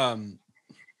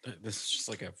 This is just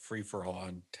like a free for all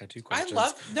on tattoo questions.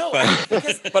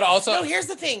 But also, no, here's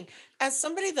the thing. As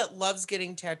somebody that loves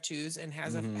getting tattoos and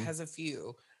has Mhm. has a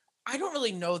few, I don't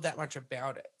really know that much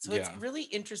about it. So it's Yeah. really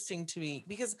interesting to me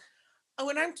because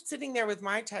when I'm sitting there with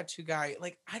my tattoo guy,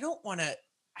 like I don't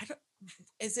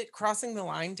is it crossing the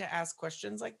line to ask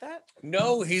questions like that?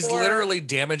 no, he's Or- literally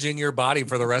damaging your body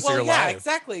for the rest of your yeah, life.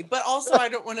 exactly. But also I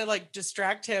don't want to like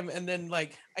distract him and then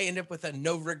like I end up with a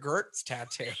no regrets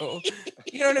tattoo.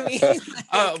 You know what I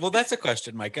mean? Well, that's a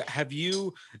question, Micah. Have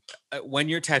you, when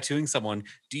you're tattooing someone,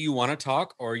 do you want to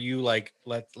talk or are you like,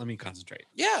 let me concentrate?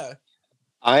 Yeah.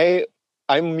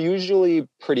 I'm usually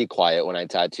pretty quiet when I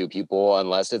tattoo people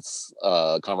unless it's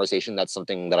a conversation that's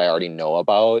something that I already know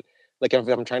about. Like if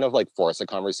I'm trying to like force a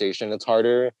conversation, it's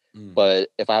harder. Mm. But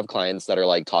if I have clients that are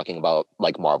like talking about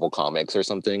like Marvel comics or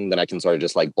something, then I can sort of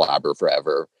just like blabber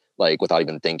forever, like without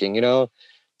even thinking, you know?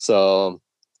 So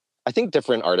I think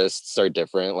different artists are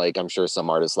different. Like I'm sure some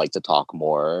artists like to talk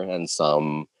more and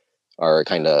some are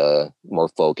kind of more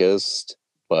focused.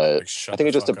 But Like, shut I think the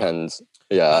it just fuck up. depends.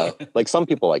 Yeah. Oh. Like some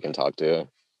people I can talk to.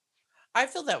 I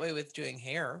feel that way with doing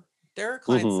hair. There are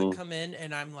clients Mhm. that come in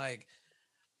and I'm like,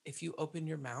 if you open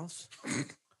your mouth,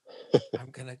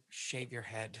 I'm gonna shave your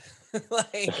head.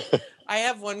 Like I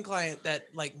have one client that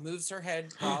like moves her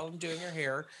head while I'm doing her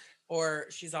hair, or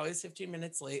she's always 15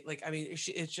 minutes late. Like I mean,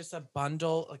 it's just a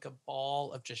bundle, like a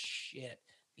ball of just shit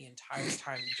the entire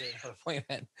time during her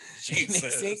appointment. It makes me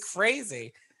Jesus.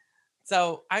 crazy.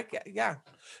 So yeah,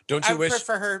 Don't you I wish?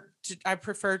 prefer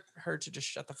her to just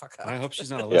shut the fuck up. I hope she's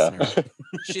not a Yeah. listener.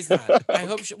 She's not. I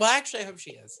hope she. Well, actually, I hope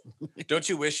she is. Don't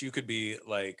you wish you could be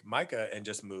like Micah and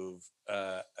just move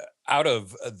out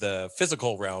of the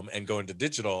physical realm and go into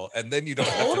digital, and then you don't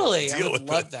have Totally, to I deal would with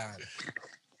love it. that.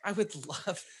 I would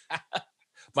love that.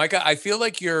 Micah, I feel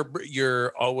like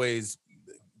you're always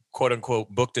quote unquote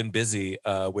booked and busy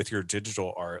with your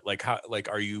digital art. Like how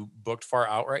are you booked far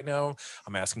out right now?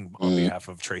 I'm asking on behalf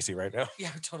of Tracy right now.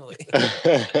 Yeah, totally.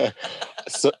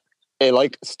 So it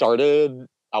like started,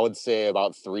 I would say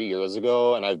about 3 years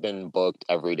ago, and I've been booked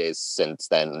every day since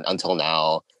then until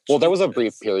now. Well, there was a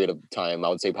brief Jesus. period of time, I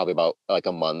would say probably about like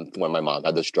a month when my mom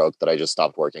had the stroke that I just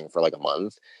stopped working for like a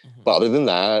month. But other than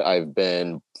that, I've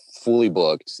been fully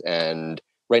booked. And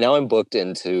right now I'm booked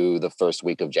into the first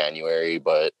week of January,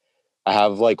 but I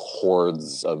have like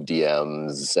hordes of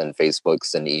DMs and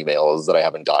Facebooks and emails that I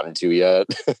haven't gotten to yet.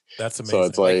 That's So amazing.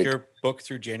 it's Like like, your book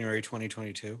through January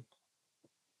 2022.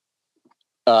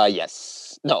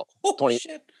 yes. No, Oh 20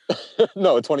 shit.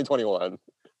 no, 2021.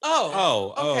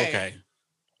 Oh. Okay.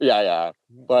 Yeah.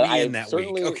 But We in I that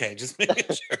certainly week. Okay, just making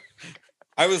sure.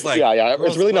 I was like, yeah. It's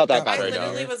girls, really what not that got bad I right now.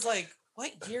 literally was like,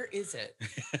 What year is it?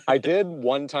 I did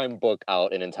one time book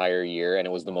out an entire year, and it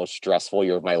was the most stressful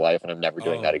year of my life, and I'm never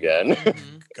doing that again.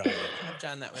 Mhm. Got it. I've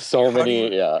done that with So you. How do many,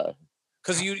 you- yeah.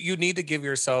 Because you need to give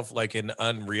yourself like an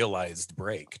unrealized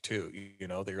break too. You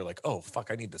know, that you're like, oh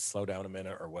fuck, I need to slow down a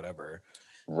minute or whatever.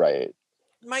 Right.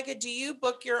 Micah, do you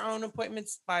book your own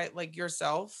appointments by like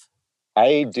yourself?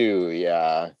 I do,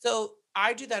 yeah. So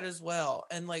I do that as well.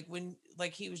 And like when,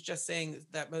 like he was just saying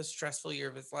that most stressful year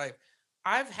of his life,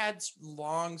 I've had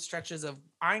long stretches of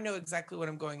I know exactly what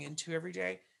I'm going into every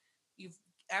day. You've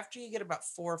after you get about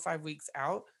 4 or 5 weeks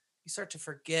out, you start to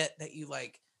forget that you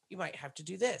might have to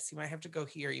do this, you might have to go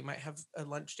here, you might have a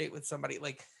lunch date with somebody.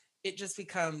 Like it just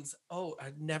becomes a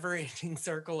never-ending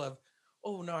circle of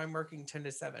oh no, I'm working 10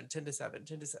 to 7, 10 to 7,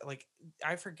 10 to 7. Like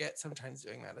I forget sometimes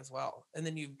doing that as well. And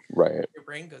then Right. your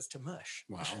brain goes to mush.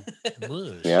 Wow.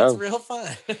 Yeah. It's real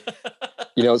fun.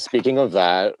 You know, speaking of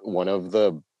that, one of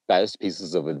the best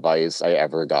pieces of advice I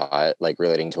ever got, like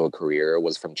relating to a career,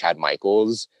 was from Chad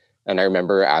Michaels. And I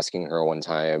remember asking her one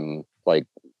time, like,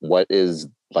 what is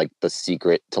like the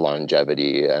secret to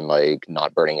longevity and like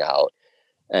not burning out?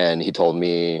 And he told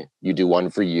me, you do one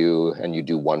for you and you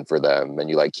do one for them, and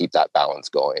you like keep that balance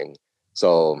going.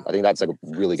 So I think that's like a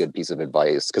really good piece of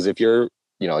advice, because if you're,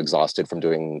 you know, exhausted from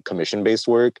doing commission-based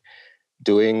work,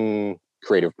 doing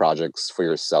creative projects for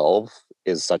yourself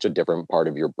is such a different part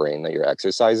of your brain that you're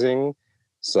exercising.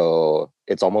 So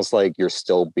it's almost like you're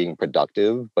still being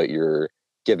productive, but you're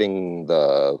giving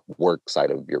the work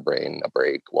side of your brain a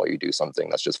break while you do something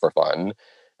that's just for fun.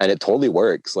 And it totally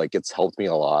works. Like it's helped me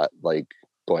a lot, like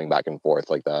going back and forth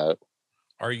like that.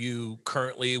 Are you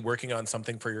currently working on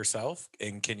something for yourself?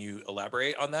 And can you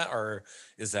elaborate on that, or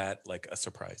is that like a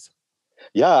surprise?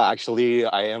 Yeah, actually,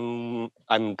 I'm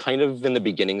kind of in the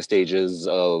beginning stages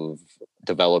of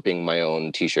developing my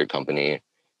own t-shirt company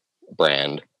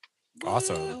brand.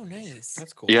 Awesome. Oh, nice.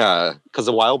 That's cool. Yeah, because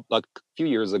a few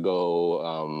years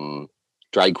ago,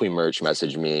 Drag Queen Merch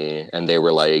messaged me and they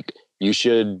were like, you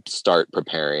should start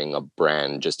preparing a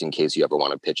brand just in case you ever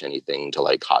want to pitch anything to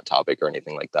like Hot Topic or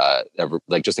anything like that.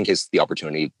 Like just in case the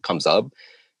opportunity comes up,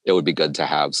 it would be good to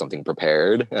have something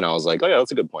prepared. And I was like, oh yeah,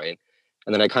 that's a good point.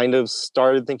 And then I kind of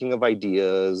started thinking of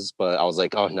ideas, but I was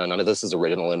like, oh no, none of this is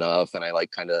original enough. And I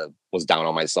like kind of was down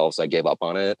on myself, so I gave up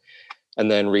on it. And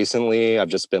then recently I've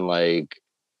just been like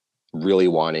really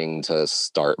wanting to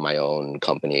start my own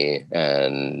company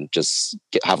and just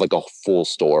have like a full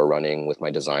store running with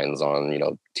my designs on, you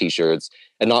know, t-shirts,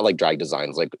 and not like drag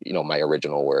designs, like, you know, my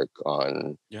original work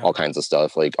on all kinds of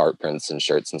stuff, like art prints and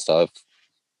shirts and stuff.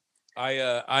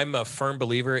 I'm a firm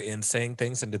believer in saying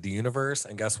things into the universe,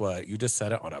 and guess what? You just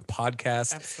said it on a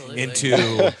podcast. Absolutely.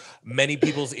 Into many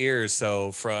people's ears.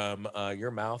 So from your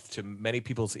mouth to many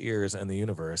people's ears and the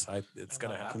universe, it's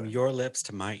gonna happen. From your lips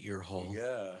to my ear hole.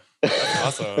 Yeah,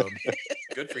 that's awesome.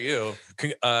 Good for you.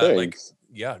 Thanks.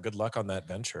 Yeah, good luck on that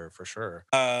venture for sure.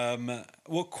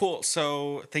 Well, cool.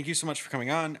 So thank you so much for coming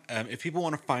on. If people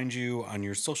want to find you on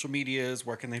your social medias,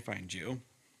 where can they find you?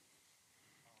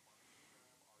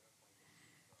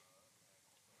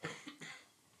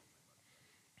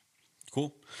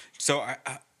 Cool. So I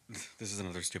this is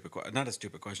another not a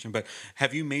stupid question, but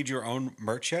have you made your own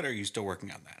merch yet, or are you still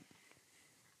working on that?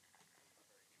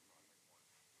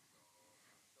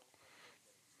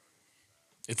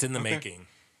 It's in the Okay. making.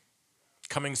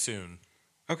 Coming soon.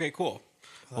 Okay, cool.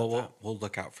 Well, we'll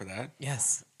look out for that.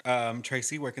 Yes.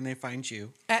 Tracy, where can they find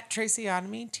you? At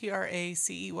Traceyottomy,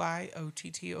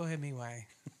 TraceYottomey,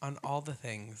 on all the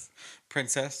things.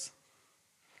 Princess.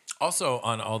 Also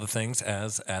on all the things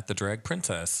as at the Drag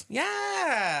Princess.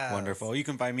 Yeah. Wonderful. You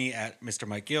can find me at Mr.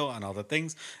 Mike Gill on all the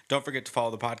things. Don't forget to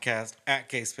follow the podcast at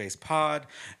K-Space Pod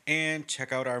and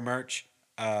check out our merch,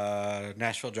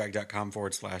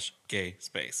 NashvilleDrag.com/gay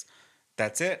space.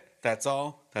 That's it. That's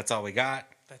all. That's all we got.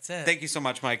 That's it. Thank you so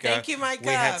much, Micah. Thank you, Micah.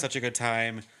 We had such a good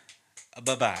time.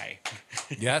 Bye-bye.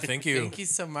 Yeah, thank you. Thank you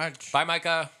so much. Bye,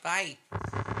 Micah. Bye.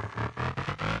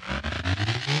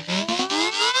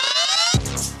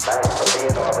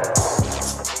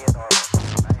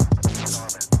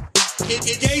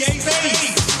 It's Gay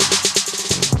Space!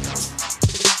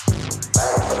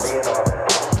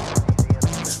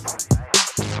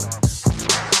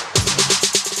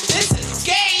 This is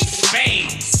Gay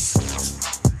Space.